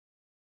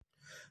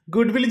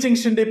Goodwill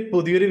ജംഗ്ഷന്റെ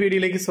പുതിയൊരു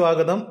വീഡിയോയിലേക്ക്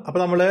സ്വാഗതം. അപ്പൊ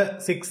നമ്മള്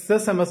 6th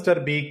semester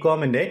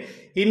ബികോമിന്റെ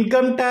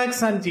income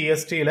tax and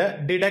GSTയില്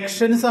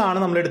deductions ആണ്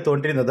നമ്മൾ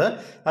എടുത്തുകൊണ്ടിരുന്നത്.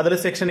 അതിൽ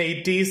സെക്ഷൻ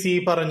 80C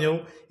പറഞ്ഞു,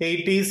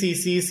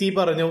 80CCC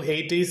പറഞ്ഞു,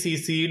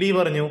 80CCD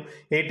പറഞ്ഞു,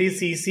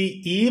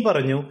 80CCE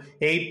പറഞ്ഞു,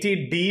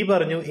 80D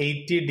പറഞ്ഞു,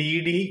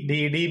 80DD,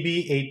 DDB,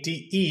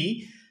 80E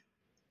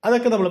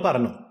അതൊക്കെ നമ്മൾ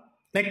പറഞ്ഞു.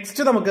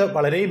 നെക്സ്റ്റ് നമുക്ക്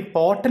വളരെ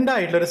ഇമ്പോർട്ടന്റ്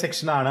ആയിട്ടുള്ള ഒരു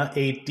സെക്ഷനാണ്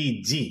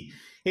 80G.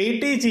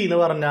 80G എന്ന്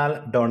പറഞ്ഞാൽ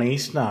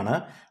ഡൊണേഷൻ ആണ്.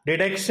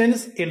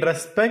 Deductions in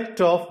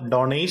respect of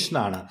donation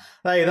ആണ്.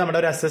 അതായത് നമ്മുടെ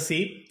ഒരു SSC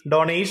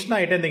ഡൊണേഷൻ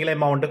ആയിട്ട് എന്തെങ്കിലും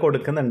എമൗണ്ട്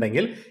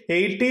കൊടുക്കുന്നുണ്ടെങ്കിൽ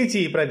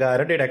 80G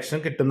പ്രകാരം ഡിഡക്ഷൻ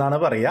കിട്ടുന്നതാണ്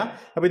പറയുക.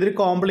 അപ്പൊ ഇതൊരു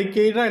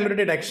കോംപ്ലിക്കേറ്റഡ് ആയിട്ടുള്ള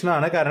ഡിഡക്ഷൻ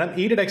ആണ്. കാരണം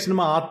ഈ ഡിഡക്ഷൻ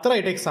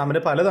മാത്രമായിട്ട്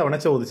എക്സാമിന് പലതവണ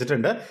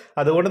ചോദിച്ചിട്ടുണ്ട്.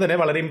 അതുകൊണ്ട് തന്നെ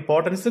വളരെ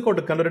ഇമ്പോർട്ടൻസ്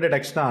കൊടുക്കേണ്ട ഒരു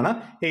ഡിഡക്ഷൻ ആണ്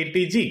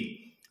 80G.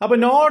 അപ്പൊ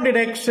no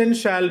deduction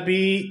shall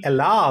be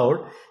allowed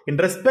in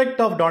respect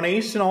of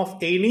donation of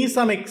any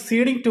sum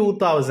exceeding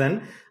 2,000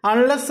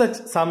 unless such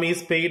sum is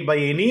paid by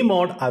any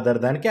mode other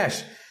than cash.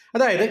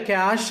 അതായത്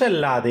ക്യാഷ്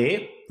അല്ലാതെ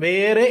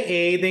വേറെ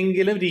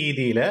ഏതെങ്കിലും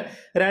രീതിയിൽ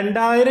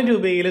 2000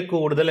 രൂപയിൽ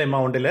കൂടുതൽ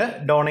എമൗണ്ടിൽ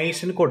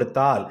ഡൊണേഷൻ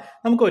കൊടുത്താൽ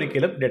നമുക്ക്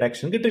ഒരിക്കലും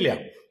ഡിഡക്ഷൻ കിട്ടില്ല.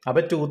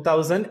 അപ്പൊ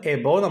 2000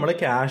 എബോ നമ്മൾ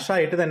ക്യാഷ്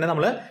ആയിട്ട് തന്നെ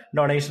നമ്മൾ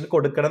ഡൊണേഷൻ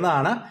കൊടുക്കണം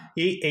എന്നാണ്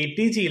ഈ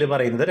 80Gയിൽ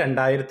പറയുന്നത്.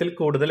 2000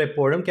 കൂടുതൽ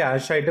എപ്പോഴും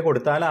ക്യാഷ് ആയിട്ട്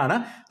കൊടുത്താലാണ്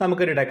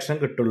നമുക്ക് ഡിഡക്ഷൻ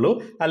കിട്ടുള്ളൂ,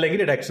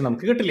 അല്ലെങ്കിൽ ഡിഡക്ഷൻ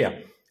നമുക്ക് കിട്ടില്ല.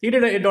 ഈ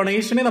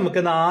ഡൊണേഷനെ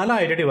നമുക്ക് 4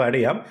 ആയിട്ട് ഡിവൈഡ്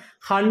ചെയ്യാം.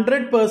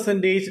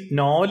 100%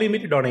 നോ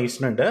ലിമിറ്റ്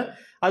ഡൊണേഷൻ ഉണ്ട്,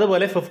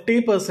 അതുപോലെ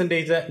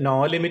 50% നോ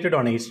ലിമിറ്റ്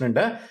ഡൊണേഷൻ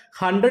ഉണ്ട്,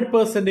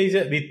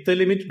 100% വിത്ത്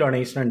ലിമിറ്റ്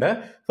ഡൊണേഷൻ ഉണ്ട്,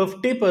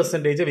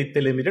 50%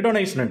 വിത്ത് ലിമിറ്റ്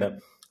ഡൊണേഷൻ ഉണ്ട്.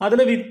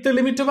 അതിൽ വിത്ത്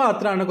ലിമിറ്റ്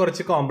മാത്രമാണ്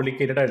കുറച്ച്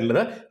കോംപ്ലിക്കേറ്റഡ്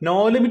ആയിട്ടുള്ളത്. നോ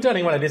ലിമിറ്റ്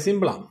ആണെങ്കിൽ വളരെ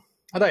സിമ്പിൾ ആണ്.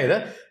 അതായത്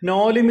നോ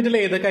ലിമിറ്റിൽ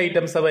ഏതൊക്കെ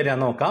ഐറ്റംസ് വരാൻ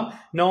നോക്കാം.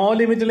 നോ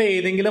ലിമിറ്റിൽ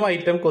ഏതെങ്കിലും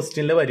ഐറ്റം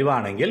ക്വസ്റ്റ്യനിൽ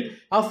വരുവാണെങ്കിൽ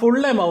ആ ഫുൾ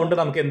എമൗണ്ട്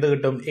നമുക്ക് എന്ത്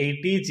കിട്ടും?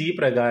 80G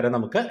പ്രകാരം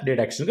നമുക്ക്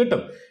ഡിഡക്ഷൻ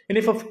കിട്ടും.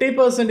 ഇനി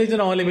 50%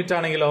 നോ ലിമിറ്റ്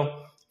ആണെങ്കിലോ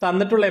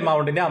തന്നിട്ടുള്ള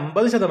എമൗണ്ടിന്റെ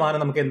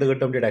 50% നമുക്ക് എന്ത്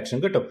കിട്ടും? ഡിഡക്ഷൻ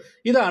കിട്ടും.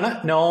 ഇതാണ്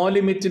നോ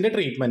ലിമിറ്റിന്റെ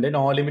ട്രീറ്റ്മെന്റ്.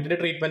 നോ ലിമിറ്റിന്റെ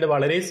ട്രീറ്റ്മെന്റ്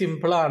വളരെ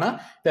സിമ്പിൾ ആണ്.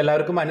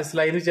 ഇതെല്ലാവർക്കും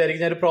മനസ്സിലായി എന്ന്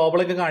വിചാരിക്കും. ഞാൻ ഒരു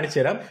പ്രോബ്ലം ഒക്കെ കാണിച്ചു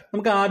തരാം.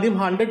 നമുക്ക് ആദ്യം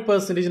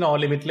 100% നോ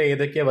ലിമിറ്റിൽ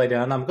ഏതൊക്കെയാ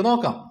വരിക നമുക്ക്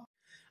നോക്കാം.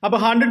 അപ്പൊ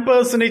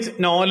 100%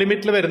 നോ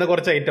ലിമിറ്റിൽ വരുന്ന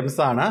കുറച്ച്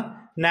ഐറ്റംസ് ആണ്.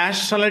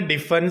 National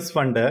defence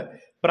fund,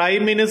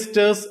 prime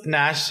ministers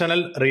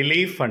national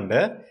relief fund,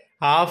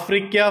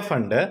 Africa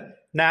fund,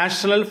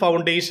 national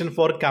foundation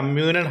four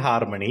communal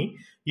harmony,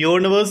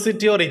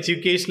 university or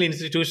educational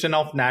institution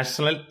of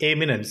national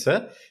eminence,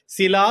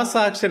 ശിലാ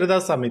സാക്ഷരതാ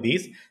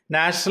സമിതീസ്,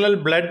 national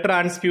blood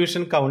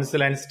transfusion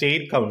council and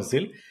state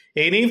council,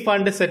 any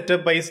fund set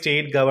up by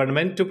state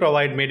government to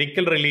provide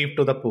medical relief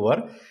to the poor,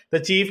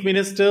 the Chief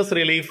Minister's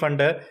Relief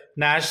Fund,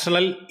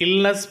 National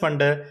Illness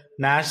Fund,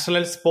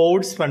 National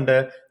Sports Fund,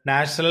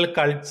 National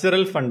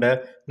Cultural Fund,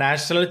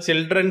 National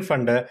Children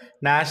Fund,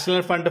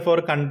 National Fund for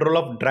Control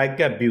of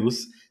Drug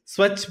Abuse,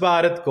 Swachh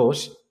Bharat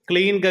Kosh,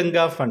 clean Ganga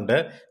fund,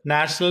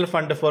 national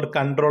fund four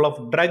control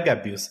of drug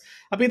abuse.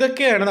 അപ്പൊ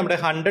ഇതൊക്കെയാണ് നമ്മുടെ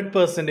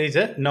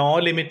 100% no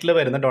ലിമിറ്റിൽ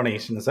വരുന്ന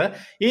donations.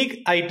 ഈ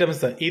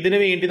items ഇതിനു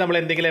വേണ്ടി നമ്മൾ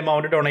എന്തെങ്കിലും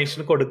amount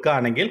donation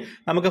കൊടുക്കുകയാണെങ്കിൽ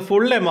നമുക്ക്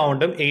ഫുൾ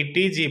എമൗണ്ടും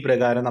 80G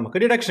പ്രകാരം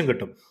നമുക്ക് ഡിഡക്ഷൻ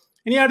കിട്ടും.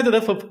 ഇനി അടുത്തത്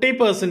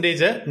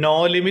 50% നോ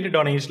ലിമിറ്റ്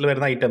ഡൊണേഷനിൽ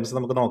വരുന്ന ഐറ്റംസ്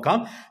നമുക്ക് നോക്കാം.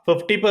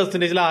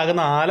 50% ആകെ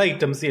 4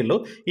 ഐറ്റംസേ ഉള്ളൂ.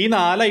 ഈ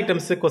 4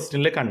 ഐറ്റംസ്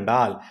ക്വസ്റ്റ്യനിൽ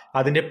കണ്ടാൽ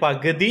അതിന്റെ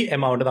പകുതി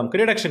എമൗണ്ട് നമുക്ക്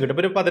ഡിഡക്ഷൻ കിട്ടും.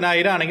 ഒരു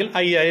 10,000 ആണെങ്കിൽ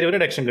 5,000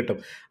 ഡിഡക്ഷൻ കിട്ടും.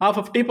 ആ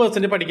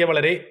 50% പഠിക്കാൻ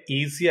വളരെ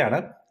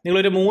ഈസിയാണ്.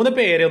 നിങ്ങളൊരു 3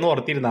 പേരെ ഒന്ന്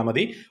ഓർത്തിരുന്നാൽ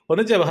മതി.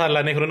 ഒന്ന്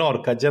ജവഹർലാൽ നെഹ്റുവിനെ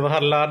ഓർക്കുക.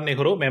 ജവഹർലാൽ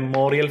നെഹ്റു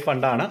മെമ്മോറിയൽ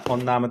ഫണ്ടാണ്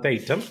ഒന്നാമത്തെ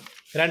ഐറ്റം.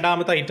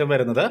 രണ്ടാമത്തെ ഐറ്റം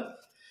വരുന്നത്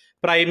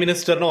പ്രൈം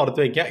മിനിസ്റ്ററിന് ഓർത്ത്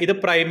വയ്ക്കുക. ഇത്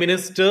prime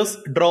ministers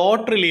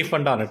drought relief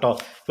fund ആണ് കേട്ടോ.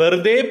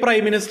 വെറുതെ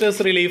പ്രൈം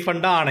മിനിസ്റ്റേഴ്സ് റിലീഫ്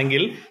ഫണ്ട്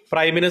ആണെങ്കിൽ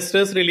പ്രൈം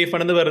മിനിസ്റ്റേഴ്സ് റിലീഫ്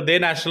ഫണ്ട് എന്ന് വെറുതെ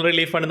നാഷണൽ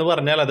റിലീഫ് ഫണ്ട് എന്ന്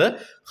പറഞ്ഞാൽ അത്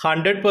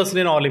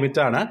 100% നോ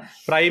ലിമിറ്റ് ആണ്.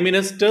 Prime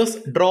ministers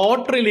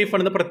drought relief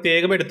fund എന്ന്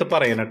പ്രത്യേകം എടുത്ത്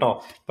പറയണം കേട്ടോ.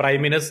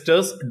 Prime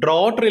ministers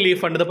drought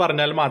relief fund എന്ന്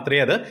പറഞ്ഞാൽ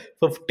മാത്രമേ അത്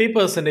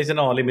 50%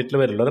 നോ ലിമിറ്റിൽ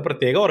വരുള്ളൂ. അത്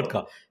പ്രത്യേകം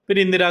ഓർക്കുക.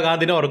 പിന്നെ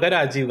ഇന്ദിരാഗാന്ധിനെ ഓർക്കുക,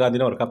 രാജീവ്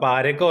ഗാന്ധിനെ ഓർക്കുക. അപ്പൊ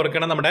ആരെയൊക്കെ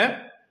ഓർക്കണം? നമ്മുടെ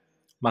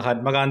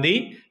മഹാത്മാഗാന്ധി,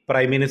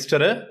 പ്രൈം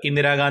മിനിസ്റ്റർ,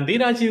 ഇന്ദിരാഗാന്ധി,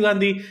 രാജീവ്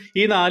ഗാന്ധി,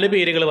 ഈ 4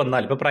 പേരുകൾ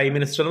വന്നാൽ ഇപ്പൊ പ്രൈം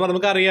മിനിസ്റ്റർ എന്ന്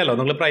നമുക്ക് അറിയാലോ.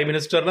 നിങ്ങൾ പ്രൈം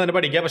മിനിസ്റ്ററിന് തന്നെ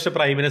പഠിക്കുക. പക്ഷെ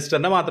പ്രൈം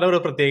മിനിസ്റ്ററിന് മാത്രം ഒരു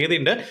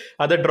പ്രത്യേകതയുണ്ട്.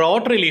 അത്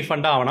ഡ്രോട്ട് റിലീഫ്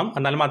ഫണ്ട് ആവണം.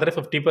 എന്നാൽ മാത്രമേ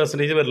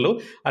 50% വരുള്ളൂ,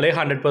 അല്ലെങ്കിൽ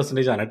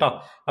 100% ആണ് കേട്ടോ.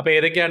 അപ്പൊ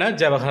ഏതൊക്കെയാണ്?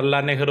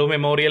 Jawaharlal Nehru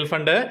memorial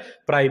fund,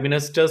 prime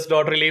ministers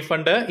drought relief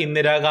fund,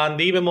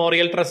 Indira Gandhi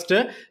memorial trust,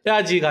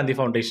 Rajeev Gandhi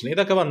foundation.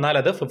 ഇതൊക്കെ വന്നാൽ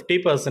അത്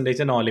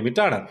 50% നോ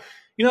ലിമിറ്റ് ആണ്.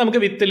 ഇനി നമുക്ക്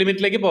വിത്ത്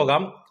ലിമിറ്റിലേക്ക്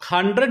പോകാം.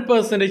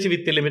 100%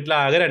 വിത്ത് ലിമിറ്റിൽ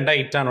ആകെ 2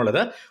 ഐറ്റം ആണുള്ളത്.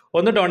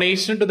 ഒന്ന്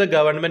donation to the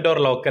government or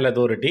local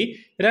authority,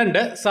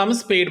 2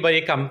 സംസ് paid by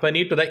A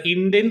company to the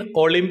Indian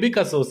Olympic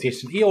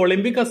association. ഈ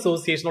ഒളിമ്പിക്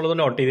അസോസിയേഷൻ ഉള്ളത്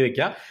നോട്ട് ചെയ്ത്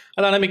വെക്കുക.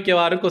 അതാണ്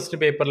മിക്കവാറും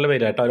ക്വസ്റ്റ്യൻ പേപ്പറിൽ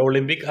വരിക കേട്ടോ,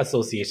 ഒളിമ്പിക്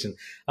അസോസിയേഷൻ.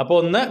 അപ്പോൾ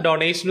ഒന്ന്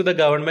donation to the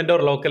government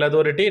or local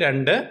authority,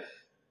 2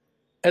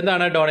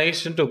 എന്താണ്?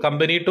 Donation to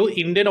company to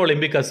Indian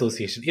Olympic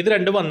association. ഇത്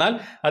രണ്ടും വന്നാൽ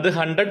അത്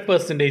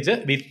 100%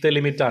 വിത്ത്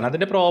ലിമിറ്റ് ആണ്.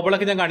 അതിന്റെ പ്രോബ്ലം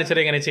ഒക്കെ ഞാൻ കാണിച്ചത്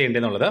എങ്ങനെ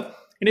ചെയ്യേണ്ടതെന്നുള്ളത്.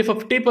 ഇനി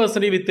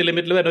 50% വിത്ത്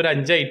ലിമിറ്റിൽ വരുന്ന ഒരു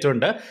 5 ഐറ്റം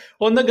ഉണ്ട്.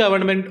 ഒന്ന്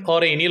government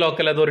or any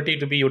local authority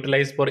to B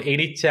utilise for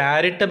any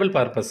charitable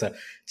purpose.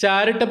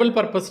 Charitable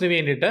പർപ്പസിന്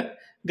വേണ്ടിയിട്ട്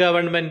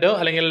ഗവൺമെന്റോ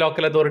അല്ലെങ്കിൽ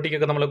ലോക്കൽ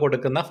അതോറിറ്റിക്കൊക്കെ നമ്മൾ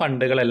കൊടുക്കുന്ന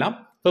ഫണ്ടുകളെല്ലാം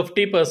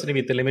 50%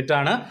 വിത്ത് ലിമിറ്റ്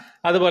ആണ്.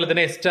 അതുപോലെ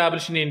തന്നെ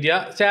establish in India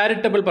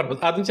charitable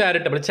purpose, അതും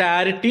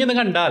ചാരിറ്റി എന്ന്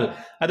കണ്ടാൽ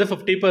അത്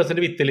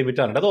 50% വിത്ത്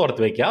ലിമിറ്റ് ആണ്. അത്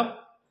ഓർത്ത് വയ്ക്കാം.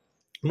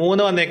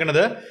 3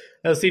 വന്നേക്കുന്നത്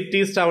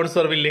സിറ്റീസ്, ടൗൺസ്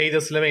ഓർ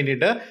വില്ലേജസിന്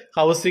വേണ്ടിയിട്ട്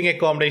ഹൗസിംഗ്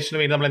അക്കോമഡേഷന്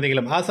വേണ്ടി നമ്മൾ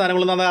എന്തെങ്കിലും ആ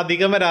സാധനങ്ങളൊന്നും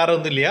അധികം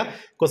വരാറൊന്നുമില്ല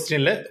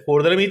ക്വസ്റ്റ്യനിൽ.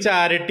 കൂടുതലും ഈ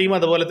ചാരിറ്റിയും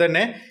അതുപോലെ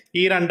തന്നെ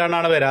ഈ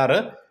രണ്ടെണ്ണമാണ് വരാറ്.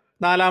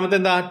 4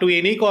 എന്താ, to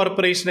any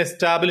corporation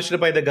established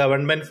by the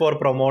government four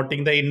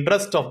promoting the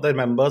interest of the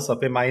members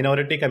of A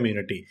minority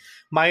community.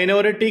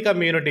 Minority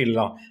community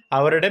ഇല്ലോ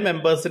അവരുടെ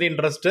മെമ്പേഴ്സിന്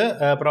ഇൻട്രസ്റ്റ്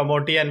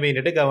പ്രൊമോട്ട് ചെയ്യാൻ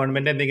വേണ്ടിയിട്ട്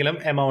ഗവൺമെന്റ് എന്തെങ്കിലും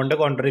എമൗണ്ട്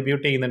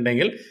കോൺട്രിബ്യൂട്ട്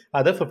ചെയ്യുന്നുണ്ടെങ്കിൽ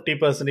അത്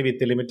 50%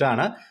 വിത്ത് ലിമിറ്റ്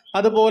ആണ്.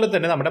 അതുപോലെ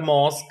തന്നെ നമ്മുടെ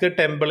മോസ്ക്,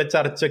 ടെമ്പിൾ,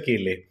 ചർച്ച് ഒക്കെ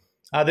ഇല്ലേ,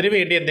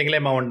 അതിനുവേണ്ടി എന്തെങ്കിലും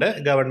എമൗണ്ട്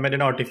ഗവൺമെന്റ്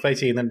നോട്ടിഫൈ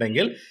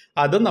ചെയ്യുന്നുണ്ടെങ്കിൽ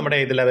അതും നമ്മുടെ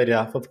ഇതിലാണ് വരിക,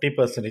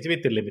 50%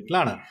 വിത്ത്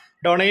ലിമിറ്റിലാണ്.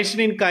 Donation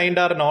in kind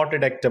are not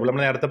deductible.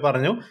 നമ്മൾ നേരത്തെ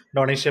പറഞ്ഞു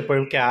ഡൊണേഷൻ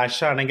എപ്പോഴും ക്യാഷ്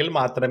ആണെങ്കിൽ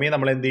മാത്രമേ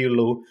നമ്മൾ എന്ത്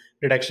ചെയ്യുള്ളൂ,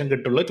 ഡിഡക്ഷൻ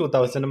കിട്ടുള്ളൂ.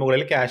 2000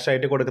 മുകളിൽ ക്യാഷ്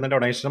ആയിട്ട് കൊടുക്കുന്ന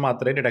ഡൊണേഷൻ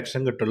മാത്രമേ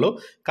ഡിഡക്ഷൻ കിട്ടുള്ളൂ.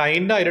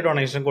 കൈൻഡ് ആയിട്ട്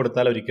ഡൊണേഷൻ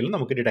കൊടുത്താൽ ഒരിക്കലും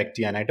നമുക്ക് ഡിഡക്ട്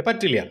ചെയ്യാനായിട്ട്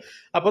പറ്റില്ല.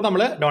 അപ്പോൾ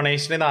നമ്മൾ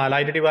ഡൊണേഷനെ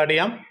 4 ഡിവൈഡ്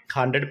ചെയ്യാം.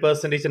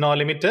 100% no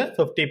limit,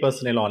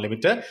 50% no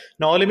limit.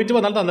 No limit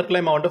വന്നാൽ തന്നിട്ടുള്ള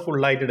എമൗണ്ട്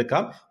ഫുൾ ആയിട്ട്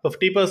എടുക്കാം.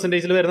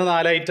 50% വരുന്ന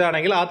 4 ഐറ്റം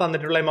ആണെങ്കിൽ ആ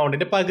തന്നിട്ടുള്ള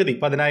എമൗണ്ടിന്റെ പകുതി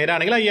 10,000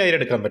 ആണെങ്കിൽ 5,000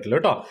 എടുക്കാൻ പറ്റുള്ളൂ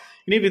കേട്ടോ.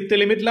 ഇനി വിത്ത്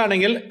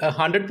ലിമിറ്റിലാണെങ്കിൽ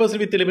 100%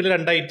 വിത്ത് ലിമിറ്റ്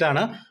 2 ഐറ്റം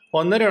ആണ്.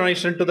 ഒന്ന്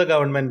ഡൊണേഷൻ ടു ദ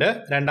ഗവൺമെന്റ്,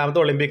 രണ്ടാമത്തെ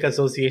ഒളിമ്പിക്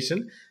അസോസിയേഷൻ.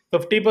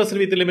 50%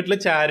 വിത്ത് ലിമിറ്റിൽ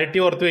ചാരിറ്റി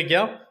ഓർത്ത് വയ്ക്കുക,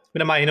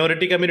 പിന്നെ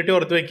മൈനോറിറ്റി കമ്മ്യൂണിറ്റി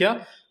ഓർത്ത് വയ്ക്കുക,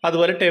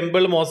 അതുപോലെ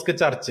ടെമ്പിൾ, മോസ്ക്,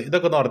 ചർച്ച്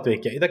ഇതൊക്കെ ഒന്ന് ഓർത്ത്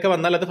വയ്ക്കുക. ഇതൊക്കെ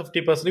വന്നാൽ അത്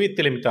 50%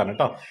 വിത്ത് ലിമിറ്റ് ആണ്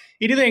കേട്ടോ.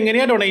 ഇനി ഇത്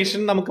എങ്ങനെയാ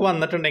ഡൊണേഷൻ നമുക്ക്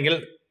വന്നിട്ടുണ്ടെങ്കിൽ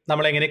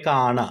നമ്മൾ എങ്ങനെ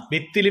കാണാം,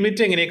 വിത്ത്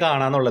ലിമിറ്റ് എങ്ങനെ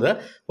കാണാന്നുള്ളത്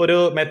ഒരു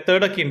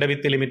മെത്തേഡ് ഒക്കെ ഉണ്ട്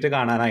വിത്ത് ലിമിറ്റ്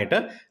കാണാനായിട്ട്.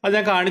 അത്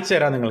ഞാൻ കാണിച്ചു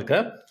തരാം നിങ്ങൾക്ക്.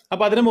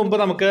 അപ്പൊ അതിനു മുമ്പ്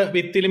നമുക്ക്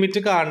വിത്ത്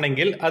ലിമിറ്റ്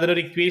കാണണമെങ്കിൽ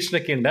അതിനൊരു ഇക്വേഷൻ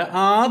ഒക്കെ ഉണ്ട്.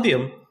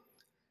 ആദ്യം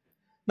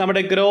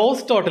നമ്മുടെ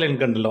ഗ്രോസ് ടോട്ടൽ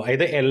ഇൻകം ഉണ്ടല്ലോ,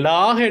 അതായത് എല്ലാ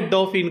ഹെഡ്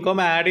ഓഫ് ഇൻകം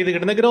ആഡ് ചെയ്ത്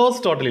കിട്ടുന്ന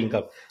ഗ്രോസ് ടോട്ടൽ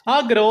ഇൻകം, ആ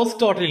ഗ്രോസ്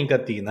ടോട്ടൽ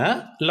ഇൻകത്തിൽ നിന്ന്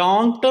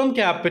ലോങ് ടേം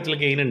ക്യാപിറ്റൽ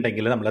ഗെയിൻ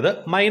ഉണ്ടെങ്കിൽ നമ്മളത്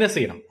മൈനസ്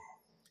ചെയ്യണം.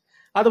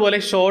 അതുപോലെ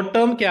short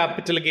term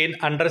capital gain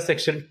under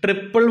section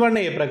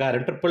 111A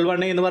പ്രകാരം,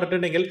 111A എന്ന്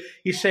പറഞ്ഞിട്ടുണ്ടെങ്കിൽ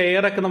ഈ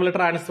ഷെയർ ഒക്കെ നമ്മൾ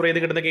ട്രാൻസ്ഫർ ചെയ്ത്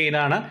കിട്ടുന്ന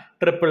ഗെയിനാണ്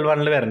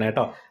 111 വരുന്നത്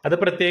കേട്ടോ. അത്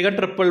പ്രത്യേകം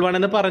 111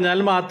 എന്ന്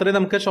പറഞ്ഞാൽ മാത്രമേ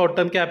നമുക്ക് ഷോർട്ട്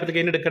ടേം ക്യാപിറ്റൽ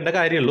ഗെയിൻ എടുക്കേണ്ട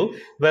കാര്യമുള്ളൂ.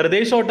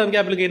 വെറുതെ ഷോർട്ട് ടേം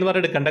ക്യാപിറ്റൽ ഗെയിൻ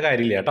പറഞ്ഞ് എടുക്കേണ്ട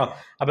കാര്യമില്ല കേട്ടോ.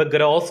 അപ്പൊ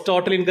ഗ്രോസ്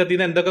ടോട്ടൽ ഇൻകത്തിൽ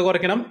നിന്ന് എന്തൊക്കെ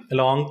കുറയ്ക്കണം,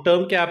 long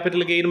term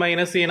capital gain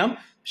minus ചെയ്യണം,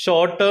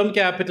 short term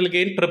capital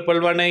gain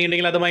 111A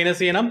ഉണ്ടെങ്കിൽ അത്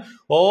മൈനസ് ചെയ്യണം.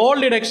 All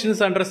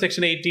deductions under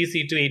section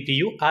 80C to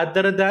 80U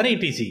other than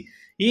 80G.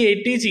 ഈ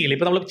 80Gയിൽ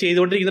ഇപ്പൊ നമ്മൾ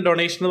ചെയ്തുകൊണ്ടിരിക്കുന്ന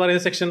ഡൊണേഷൻ എന്ന്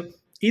പറയുന്ന സെക്ഷൻ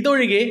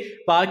ഇതൊഴികെ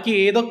ബാക്കി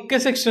ഏതൊക്കെ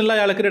സെക്ഷനിൽ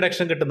അയാൾക്ക്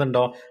റിഡക്ഷൻ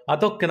കിട്ടുന്നുണ്ടോ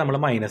അതൊക്കെ നമ്മൾ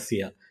മൈനസ്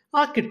ചെയ്യുക.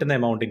 ആ കിട്ടുന്ന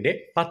എമൗണ്ടിന്റെ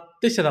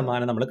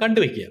 10% നമ്മൾ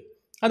കണ്ടുവയ്ക്കുക.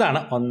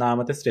 അതാണ്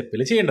ഒന്നാമത്തെ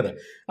സ്റ്റെപ്പിൽ ചെയ്യേണ്ടത്.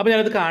 അപ്പൊ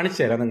ഞാനത് കാണിച്ചു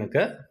തരാം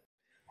നിങ്ങൾക്ക്.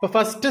 അപ്പൊ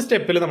ഫസ്റ്റ്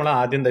സ്റ്റെപ്പിൽ നമ്മൾ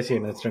ആദ്യം എന്താ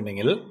ചെയ്യുന്നത്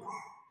വെച്ചിട്ടുണ്ടെങ്കിൽ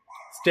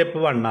സ്റ്റെപ്പ്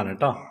 1 ആണ്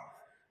കേട്ടോ.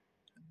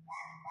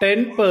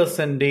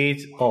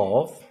 10%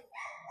 ഓഫ്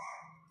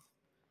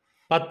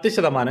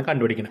 10%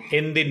 കണ്ടുപിടിക്കണം.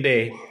 എന്തിന്റെ?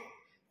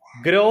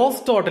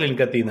 ഗ്രോസ് ടോട്ടൽ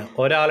ഇൻകത്തിൽ നിന്ന്,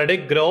 ഒരാളുടെ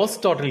ഗ്രോസ്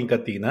ടോട്ടൽ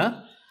ഇൻകത്തിൽ നിന്ന്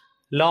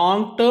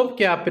ലോങ് ടേം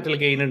ക്യാപിറ്റൽ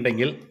ഗെയിൻ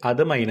ഉണ്ടെങ്കിൽ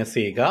അത് മൈനസ്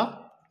ചെയ്യുക.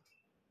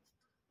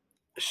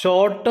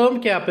 Short term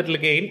capital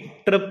gain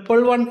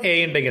 111A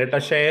ഉണ്ടെങ്കിൽ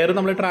കേട്ടോ, ഷെയർ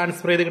നമ്മൾ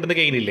ട്രാൻസ്ഫർ ചെയ്ത് കിട്ടുന്ന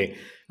ഗെയിൻ ഇല്ലേ,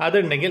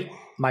 അതുണ്ടെങ്കിൽ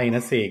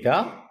മൈനസ് ചെയ്യുക.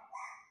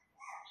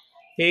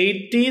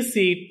 80C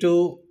to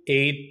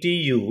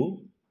 80U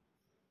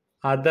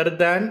other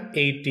than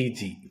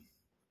 80G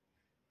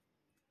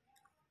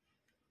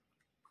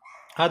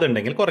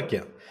അതുണ്ടെങ്കിൽ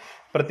കുറയ്ക്കുക.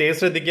 പ്രത്യേകം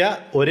ശ്രദ്ധിക്കുക,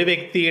 ഒരു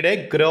വ്യക്തിയുടെ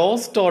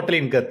ഗ്രോസ് ടോട്ടൽ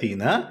ഇൻകത്തിൽ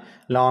നിന്ന്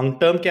ലോങ്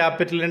ടേം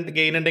ക്യാപിറ്റൽ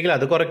ഗെയിൻ ഉണ്ടെങ്കിൽ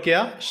അത് കുറയ്ക്കുക.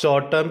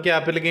 Short term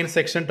capital gain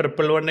section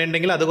 111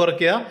 ഉണ്ടെങ്കിൽ അത്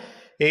കുറയ്ക്കുക.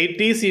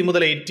 80C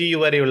മുതൽ 80U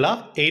വരെയുള്ള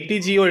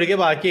 80G ഒഴികെ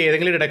ബാക്കി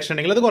ഏതെങ്കിലും റിഡക്ഷൻ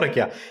ഉണ്ടെങ്കിൽ അത്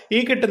കുറയ്ക്കുക. ഈ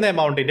കിട്ടുന്ന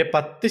എമൗണ്ടിന്റെ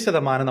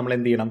 10% നമ്മൾ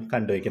എന്ത് ചെയ്യണം,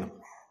 കണ്ടുവയ്ക്കണം.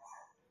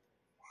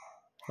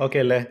 ഓക്കെ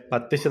അല്ലേ?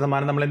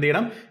 10% നമ്മൾ എന്ത്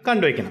ചെയ്യണം,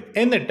 കണ്ടുവയ്ക്കണം.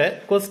 എന്നിട്ട്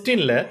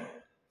ക്വസ്റ്റ്യനിൽ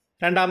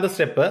രണ്ടാമത്തെ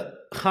സ്റ്റെപ്പ്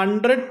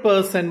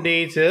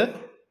 100%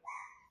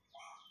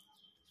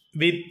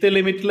 വിത്ത്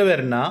ലിമിറ്റിൽ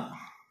വരുന്ന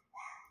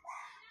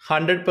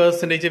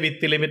 100%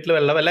 വിത്ത് ലിമിറ്റിൽ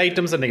വല്ല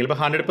ഐറ്റംസ് ഉണ്ടെങ്കിൽ, ഇപ്പൊ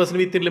 100%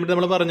 വിത്ത് ലിമിറ്റ്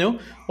നമ്മൾ പറഞ്ഞു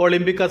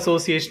ഒളിമ്പിക്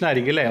അസോസിയേഷൻ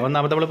ആയിരിക്കും അല്ലേ.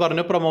 ഒന്നാമത് നമ്മൾ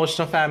പറഞ്ഞു പ്രൊമോഷൻ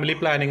ഓഫ് ഫാമിലി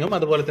പ്ലാനിങ്ങും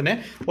അതുപോലെ തന്നെ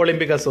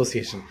ഒളിമ്പിക്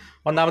അസോസിയേഷൻ.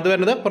 ഒന്നാമത്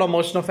വരുന്നത്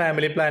പ്രൊമോഷൻ ഓഫ്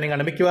ഫാമിലി പ്ലാനിംഗ്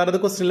ആണ്. മിക്കവാറും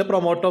ക്വസ്റ്റ്യനിൽ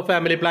പ്രൊമോട്ട് ഓഫ്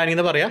ഫാമിലി പ്ലാനിംഗ്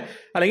എന്ന് പറയാം,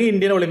 അല്ലെങ്കിൽ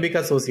ഇന്ത്യൻ ഒളിമ്പിക്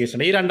അസോസിയേഷൻ.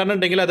 ഈ രണ്ടെണ്ണം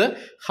ഉണ്ടെങ്കിൽ അത്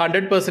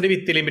 100%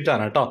 വിത്ത് ലിമിറ്റ്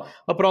ആണ് കേട്ടോ.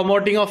 അപ്പോൾ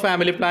പ്രൊമോട്ടിംഗ് ഓഫ്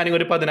ഫാമിലി പ്ലാനിംഗ്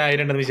ഒരു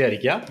 10,000 ഉണ്ടെന്ന്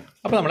വിചാരിക്കുക.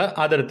 അപ്പോൾ നമ്മൾ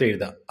അതെടുത്ത്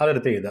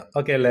എഴുതാം.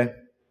 ഓക്കെ അല്ലേ?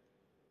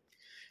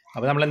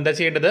 അപ്പൊ നമ്മൾ എന്താ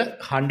ചെയ്യേണ്ടത്,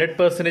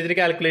 100%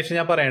 കാൽക്കുലേഷൻ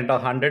ഞാൻ പറയാം കേട്ടോ.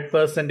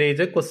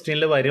 100%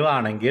 ക്വസ്റ്റ്യനിൽ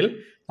വരുവാണെങ്കിൽ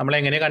നമ്മൾ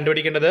എങ്ങനെയാണ്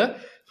കണ്ടുപിടിക്കേണ്ടത്?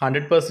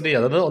 100%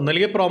 അതായത്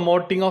ഒന്നുമില്ലെങ്കിൽ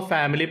പ്രൊമോട്ടിംഗ് ഓഫ്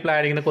ഫാമിലി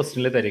പ്ലാനിങ്ങിന്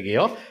ക്വസ്റ്റ്യനിൽ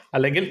തരികയോ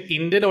അല്ലെങ്കിൽ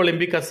ഇന്ത്യൻ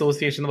ഒളിമ്പിക്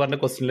അസോസിയേഷൻ എന്ന്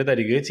പറഞ്ഞ ക്വസ്റ്റ്യനിൽ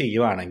തരികയോ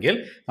ചെയ്യുവാണെങ്കിൽ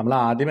നമ്മൾ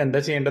ആദ്യം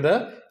എന്താ ചെയ്യേണ്ടത്?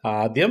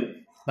 ആദ്യം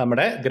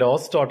നമ്മുടെ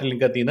ഗ്രോസ് ടോട്ടൽ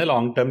ഇൻകത്തിൽ നിന്ന്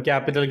ലോങ് ടേം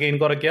ക്യാപിറ്റൽ ഗെയിൻ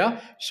കുറയ്ക്കുക,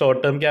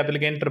 short term capital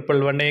gain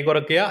 111A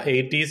കുറയ്ക്കുക,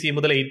 80C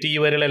മുതൽ 80U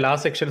വരെയുള്ള എല്ലാ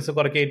സെക്ഷൻസും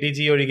കുറയ്ക്കുക,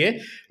 80G ഒഴികെ.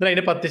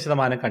 അതിന്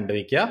 10%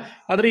 കണ്ടുവയ്ക്കുക.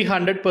 അതിൽ ഈ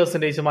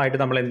 100%മായിട്ട്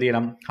നമ്മൾ എന്ത്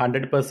ചെയ്യണം?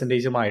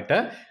 100%മായിട്ട്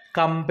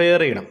കമ്പയർ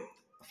ചെയ്യണം.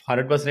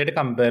 100%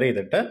 കമ്പയർ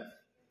ചെയ്തിട്ട്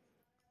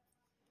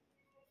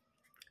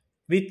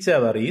വിച്ച്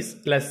എവർ ഈസ്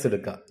ലെസ്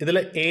എടുക്കുക. ഇതിൽ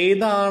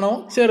ഏതാണോ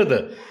ചെറുത്.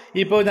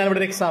 ഇപ്പോൾ ഞാനിവിടെ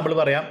ഒരു എക്സാമ്പിൾ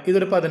പറയാം.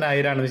 ഇതൊരു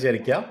 10,000 ആണെന്ന്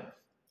വിചാരിക്കാം.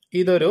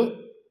 ഇതൊരു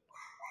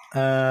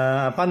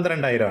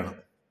 12,000 ആണ്.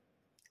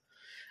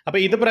 അപ്പൊ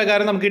ഇത്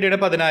പ്രകാരം നമുക്ക് കിട്ടിയ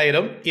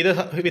 10,000. ഇത്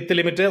വിത്ത്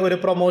ലിമിറ്റ് ഒരു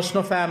പ്രൊമോഷൻ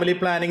ഓഫ് ഫാമിലി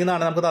പ്ലാനിംഗ്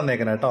എന്നാണ് നമുക്ക്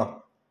തന്നേക്കുന്നത് കേട്ടോ.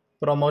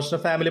 പ്രൊമോഷൻ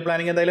ഓഫ് ഫാമിലി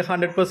പ്ലാനിംഗ് എന്തായാലും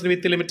 100%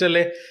 വിത്ത് ലിമിറ്റ്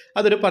അല്ലേ.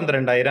 അതൊരു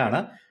 12,000 ആണ്.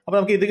 അപ്പൊ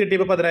നമുക്ക് ഇത്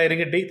കിട്ടിയപ്പോൾ 10,000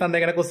 കിട്ടി.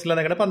 തന്നേക്കണ ക്വസ്റ്റിൽ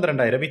തന്നേക്കണ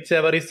 12,000. Which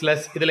ever is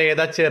less. ഇതിൽ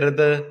ഏതാ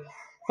ചെറുത്?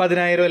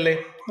 10,000 അല്ലേ.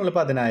 നമ്മൾ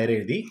 10,000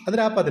 എഴുതി. അതിൽ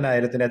ആ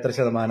 10,000ത്തിന്റെ എത്ര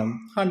ശതമാനം?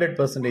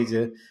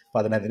 100%.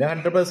 10,000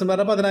 100%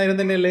 പറഞ്ഞാൽ 10,000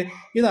 തന്നെയല്ലേ.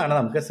 ഇതാണ്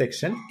നമുക്ക്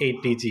സെക്ഷൻ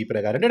 80G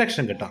പ്രകാരം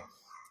ഡിഡക്ഷൻ കിട്ടാം.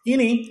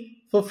 ഇനി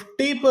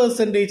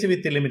 50%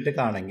 വിത്ത് ലിമിറ്റ്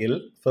കാണെങ്കിൽ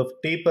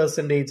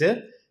 50%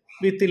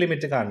 വിത്ത്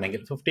ലിമിറ്റ്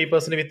കാണണമെങ്കിൽ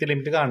 50% വിത്ത്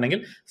ലിമിറ്റ് കാണണമെങ്കിൽ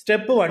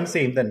സ്റ്റെപ്പ് 1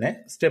 സെയിം തന്നെ.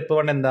 സ്റ്റെപ്പ്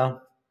 1 എന്താ?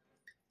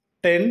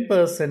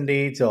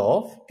 10%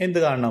 ഓഫ് എന്ത്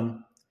കാണണം?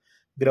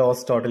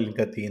 ഗ്രോസ് ടോട്ടൽ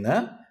ഇൻകത്തിൽ നിന്ന്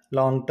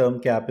ലോങ് ടേം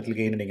ക്യാപിറ്റൽ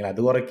ഗെയിൻ ഉണ്ടെങ്കിൽ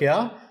അത് കുറയ്ക്കുക.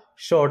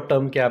 Short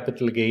term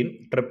capital gain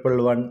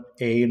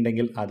 111A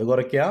ഉണ്ടെങ്കിൽ അത്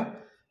കുറയ്ക്കുക.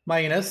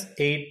 Minus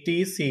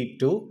 80C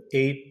to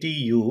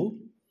 80U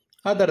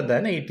other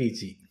than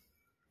 80G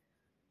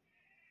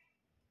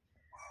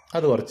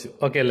അത് കുറച്ചു.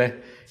 ഓക്കെ അല്ലേ.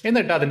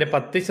 എന്നിട്ട് അതിൻ്റെ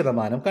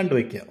 10%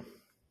 കണ്ടുവയ്ക്കുക.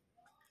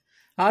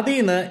 അതിൽ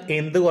നിന്ന്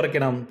എന്ത്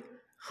കുറയ്ക്കണം?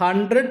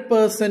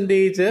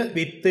 100%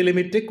 വിത്ത്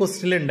ലിമിറ്റ്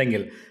ക്വസ്റ്റിൽ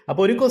ഉണ്ടെങ്കിൽ.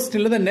 അപ്പോൾ ഒരു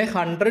ക്വസ്റ്റിനിൽ തന്നെ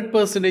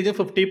 100%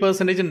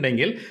 50%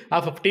 ഉണ്ടെങ്കിൽ ആ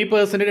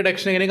 50%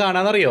 ഡിഡക്ഷൻ എങ്ങനെ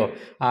കാണാമെന്നറിയോ?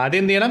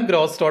 ആദ്യം എന്ത് ചെയ്യണം?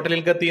 ഗ്രോസ് ടോട്ടൽ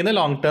ഇൻകത്തിൽ നിന്ന്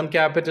long term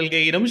capital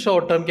ഗെയിനും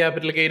short term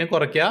capital ഗെയിനും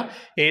കുറയ്ക്കുക.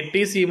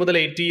 80C മുതൽ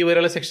 80U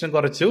വരെയുള്ള സെക്ഷൻ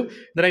കുറച്ചു.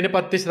 എന്നിട്ട് അതിൻ്റെ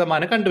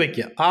 10%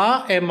 കണ്ടുവയ്ക്കുക. ആ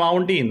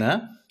എമൗണ്ടിൽ നിന്ന്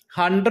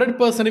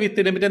 100%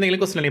 വിത്ത് ലിമിറ്റ് എന്തെങ്കിലും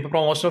ക്വസ്റ്റൻ ഇപ്പോൾ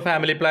പ്രൊമോഷൻ ഓഫ്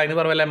ഫാമിലി പ്ലാൻ എന്ന്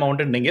പറഞ്ഞ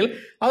എമൗണ്ട് ഉണ്ടെങ്കിൽ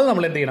അത്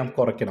നമ്മൾ എന്ത് ചെയ്യണം?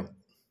 കുറയ്ക്കണം.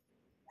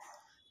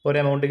 ഒരു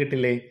എമൗണ്ട്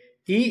കിട്ടില്ലേ?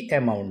 ഈ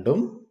എമൗണ്ടും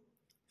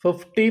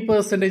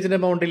 50%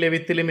 എമൗണ്ട് ഇല്ലേ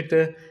വിത്ത് ലിമിറ്റ്.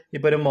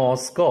 ഇപ്പോൾ ഒരു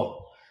മോസ്കോ,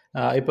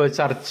 ഇപ്പോൾ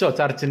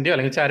ചർച്ചിൻ്റെയോ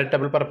അല്ലെങ്കിൽ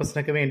ചാരിറ്റബിൾ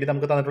പർപ്പസിനൊക്കെ വേണ്ടി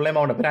നമുക്ക് തന്നിട്ടുള്ള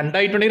എമൗണ്ട്. അപ്പോൾ 2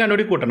 ആയിട്ടുണ്ടെങ്കിൽ 2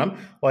 കൂടി കൂട്ടണം.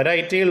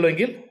 ഒരൈറ്റേ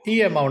ഉള്ളെങ്കിൽ ഈ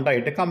എമൗണ്ട്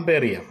ആയിട്ട്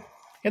കമ്പയർ ചെയ്യാം.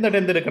 എന്നിട്ട്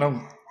എന്തെടുക്കണം?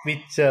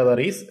 വിച്ച്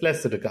എവർ ഈസ്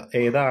ലെസ് എടുക്കുക.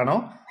 ഏതാണോ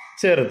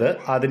ചെറുത്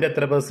അതിൻ്റെ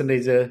എത്ര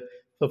പെർസെൻറ്റേജ്?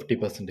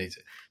 50%.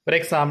 ഒരു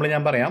എക്സാമ്പിൾ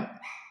ഞാൻ പറയാം.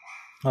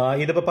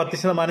 ഇതിപ്പോൾ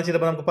 10%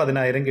 ചെയ്തപ്പോൾ നമുക്ക്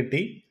 10,000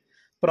 കിട്ടി.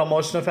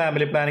 പ്രൊമോഷൻ ഓഫ്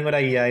ഫാമിലി പ്ലാനിങ് ഒരു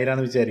 5,000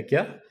 ആണെന്ന് വിചാരിക്കുക.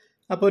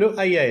 അപ്പോൾ ഒരു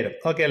 5,000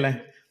 ഓക്കെ അല്ലേ.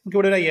 നമുക്ക്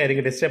ഇവിടെ ഒരു 5,000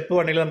 കിട്ടി. സ്റ്റെപ്പ്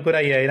 1 നമുക്ക് ഒരു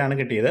 5,000 ആണ്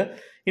കിട്ടിയത്.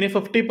 ഇനി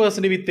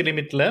 50% വിത്ത്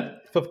ലിമിറ്റിൽ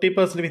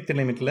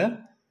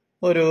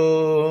ഒരു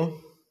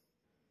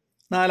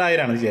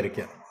 4,000 ആണ്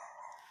വിചാരിക്കുക.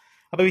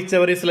 അപ്പോൾ വിച്ച്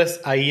എവർ ഈസ് ലെസ്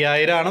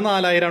 5,000 ആണ്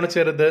 4,000 ആണ്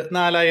ചെറുത്?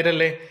 4,000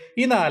 അല്ലേ.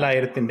 ഈ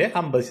 4,000ന്റെ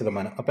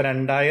 50%. അപ്പോൾ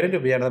 2,000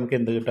 രൂപയാണ് നമുക്ക്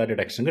എന്ത് കിട്ടുക?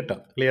 ഡിഡക്ഷൻ കിട്ടുക.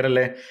 ക്ലിയർ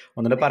അല്ലേ.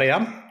 ഒന്നുകൂടെ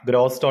പറയാം.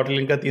 ഗ്രോസ് ടോട്ടൽ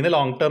ഇൻകത്തിൽ നിന്ന്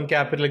ലോങ് ടേം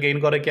ക്യാപിറ്റൽ ഗെയിൻ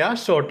കുറയ്ക്കുക.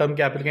 Short term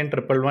capital gain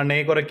 111A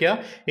കുറയ്ക്കുക.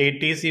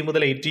 80C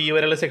മുതൽ 80U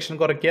വരെയുള്ള സെക്ഷൻ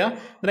കുറയ്ക്കുക.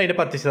 എന്നിട്ട് അതിൻ്റെ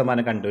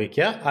 10%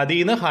 കണ്ടുവയ്ക്കുക. അതിൽ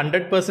നിന്ന്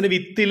 100%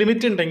 വിത്ത്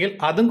ലിമിറ്റ് ഉണ്ടെങ്കിൽ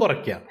അതും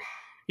കുറയ്ക്കുക.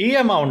 ഈ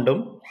എമൗണ്ടും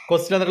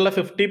ക്വസ്റ്റ്യൻ തന്നിട്ടുള്ള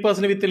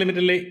 50% വിത്ത്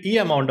ലിമിറ്റിലെ ഈ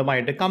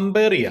എമൗണ്ടുമായിട്ട്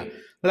കമ്പയർ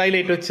ചെയ്യുക. അതിൽ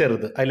ഏറ്റവും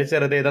ചെറുത്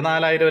ഏതാ?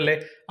 4,000 അല്ലേ.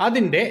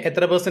 അതിന്റെ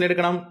എത്ര പെർസെന്റ്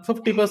എടുക്കണം?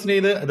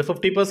 50%. അത്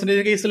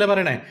 50% കേസിലെ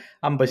പറയണേ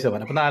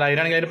 50%. അപ്പോൾ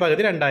 4,000 ആണെങ്കിൽ അതിന്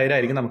പകുതി 2,000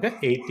 ആയിരിക്കും നമുക്ക്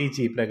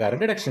 80G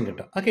പ്രകാരം ഡിഡക്ഷൻ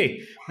കിട്ടും. ഓക്കെ,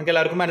 നമുക്ക്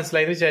എല്ലാവർക്കും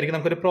മനസ്സിലായെന്ന് വിചാരിക്കും.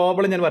 നമുക്കൊരു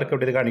പ്രോബ്ലം ഞാൻ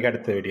വർക്ക്ഔട്ട് ചെയ്ത് കാണിക്കാം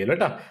അടുത്ത വീഡിയോയിൽ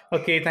കേട്ടോ.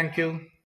 Okay, thank you.